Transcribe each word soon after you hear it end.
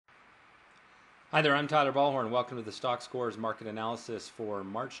Hi there, I'm Tyler Bollhorn. Welcome to the Stockscores market analysis for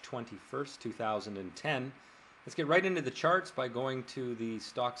March 21st, 2010. Let's get right into the charts by going to the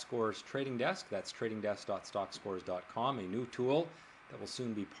Stockscores Trading Desk. That's tradingdesk.stockscores.com, a new tool that will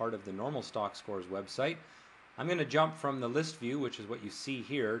soon be part of the normal Stockscores website. I'm going to jump from the list view, which is what you see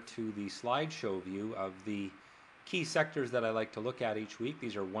here, to the slideshow view of the key sectors that I like to look at each week.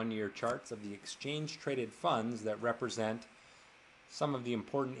 These are one-year charts of the exchange-traded funds that represent some of the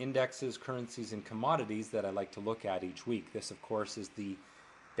important indexes, currencies, and commodities that I like to look at each week. This, of course, is the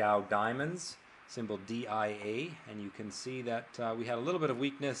Dow Diamonds, symbol DIA, and you can see that we had a little bit of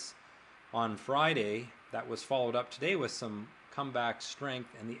weakness on Friday. That was followed up today with some comeback strength,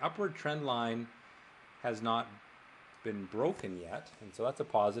 and the upward trend line has not been broken yet, and so that's a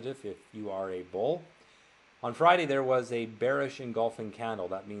positive if you are a bull. On Friday, there was a bearish engulfing candle.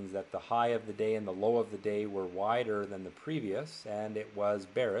 That means that the high of the day and the low of the day were wider than the previous, and it was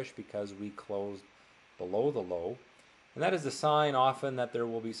bearish because we closed below the low. And that is a sign often that there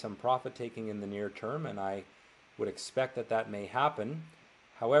will be some profit taking in the near term, and I would expect that that may happen.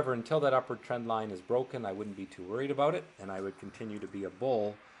 However, until that upward trend line is broken, I wouldn't be too worried about it, and I would continue to be a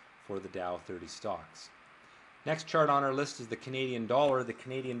bull for the Dow 30 stocks. Next chart on our list is the Canadian dollar. The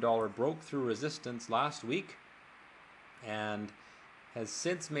Canadian dollar broke through resistance last week and has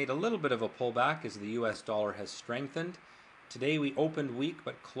since made a little bit of a pullback as the US dollar has strengthened. Today we opened weak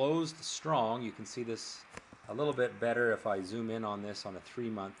but closed strong. You can see this a little bit better if I zoom in on this on a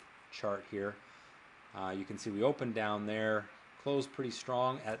 3-month chart here. You can see we opened down there, closed pretty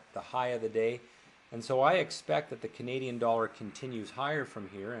strong at the high of the day. And so I expect that the Canadian dollar continues higher from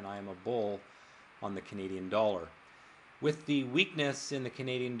here, and I am a bull on the Canadian dollar. With the weakness in the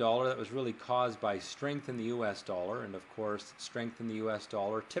Canadian dollar, that was really caused by strength in the US dollar, and of course strength in the US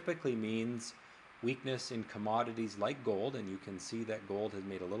dollar typically means weakness in commodities like gold, and you can see that gold has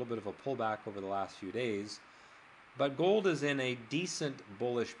made a little bit of a pullback over the last few days. But gold is in a decent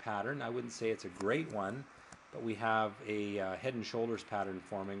bullish pattern. I wouldn't say it's a great one, but we have a head and shoulders pattern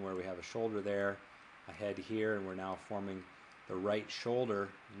forming where we have a shoulder there, a head here, and we're now forming the right shoulder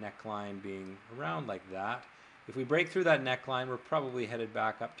neckline being around like that. If we break through that neckline, we're probably headed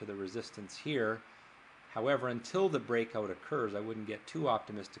back up to the resistance here. However, until the breakout occurs, I wouldn't get too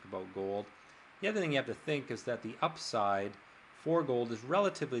optimistic about gold. The other thing you have to think is that the upside for gold is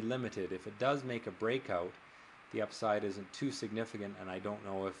relatively limited. If it does make a breakout, the upside isn't too significant, and I don't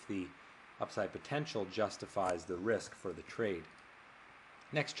know if the upside potential justifies the risk for the trade.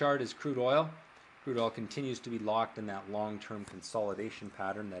 Next chart is crude oil. Crude oil continues to be locked in that long-term consolidation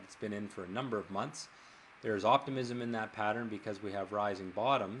pattern that it's been in for a number of months. There's optimism in that pattern because we have rising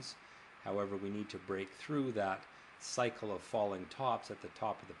bottoms. However, we need to break through that cycle of falling tops at the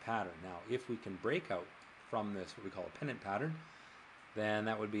top of the pattern. Now, if we can break out from this, what we call a pennant pattern, then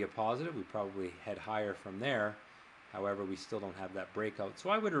that would be a positive. We probably head higher from there. However, we still don't have that breakout. So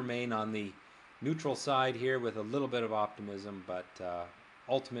I would remain on the neutral side here with a little bit of optimism, but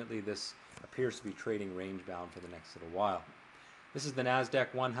ultimately this appears to be trading range bound for the next little while. This is the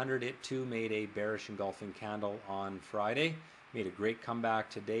NASDAQ 100. It too made a bearish engulfing candle on Friday. Made a great comeback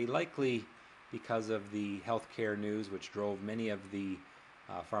today, likely because of the healthcare news, which drove many of the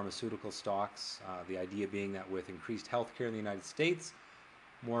pharmaceutical stocks. The idea being that with increased healthcare in the United States,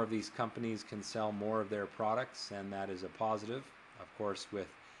 more of these companies can sell more of their products, and that is a positive. Of course, with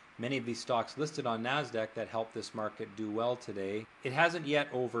many of these stocks listed on NASDAQ that helped this market do well today. It hasn't yet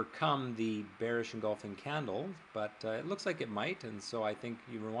overcome the bearish engulfing candle, but it looks like it might, and so I think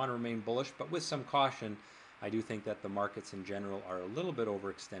you want to remain bullish, but with some caution. I do think that the markets in general are a little bit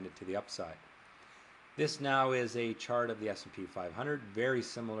overextended to the upside. This now is a chart of the S&P 500, very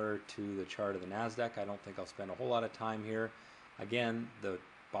similar to the chart of the NASDAQ. I don't think I'll spend a whole lot of time here. Again, the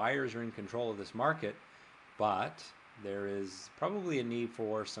buyers are in control of this market, but there is probably a need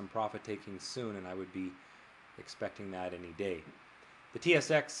for some profit taking soon, and I would be expecting that any day. The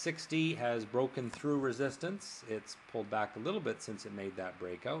TSX 60 has broken through resistance. It's pulled back a little bit since it made that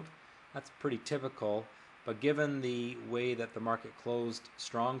breakout. That's pretty typical, but given the way that the market closed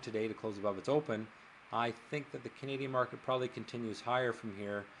strong today to close above its open, I think that the Canadian market probably continues higher from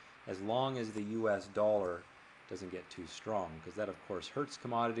here as long as the US dollar doesn't get too strong, because that of course hurts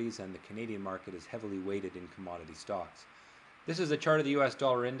commodities, and the Canadian market is heavily weighted in commodity stocks. This is a chart of the US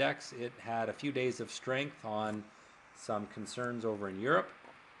dollar index. It had a few days of strength on some concerns over in Europe,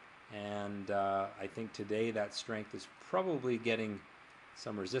 and I think today that strength is probably getting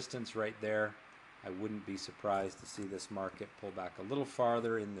some resistance right there. I wouldn't be surprised to see this market pull back a little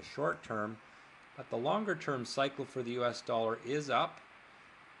farther in the short term, but the longer term cycle for the US dollar is up.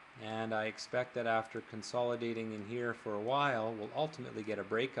 And I expect that after consolidating in here for a while, we'll ultimately get a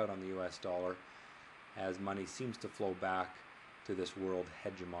breakout on the US dollar as money seems to flow back to this world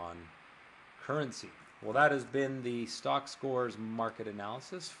hegemon currency. Well, that has been the Stockscores market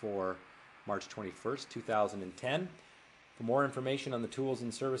analysis for March 21st, 2010. For more information on the tools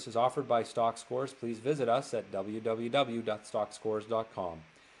and services offered by Stockscores, please visit us at www.stockscores.com.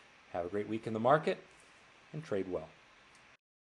 Have a great week in the market and trade well.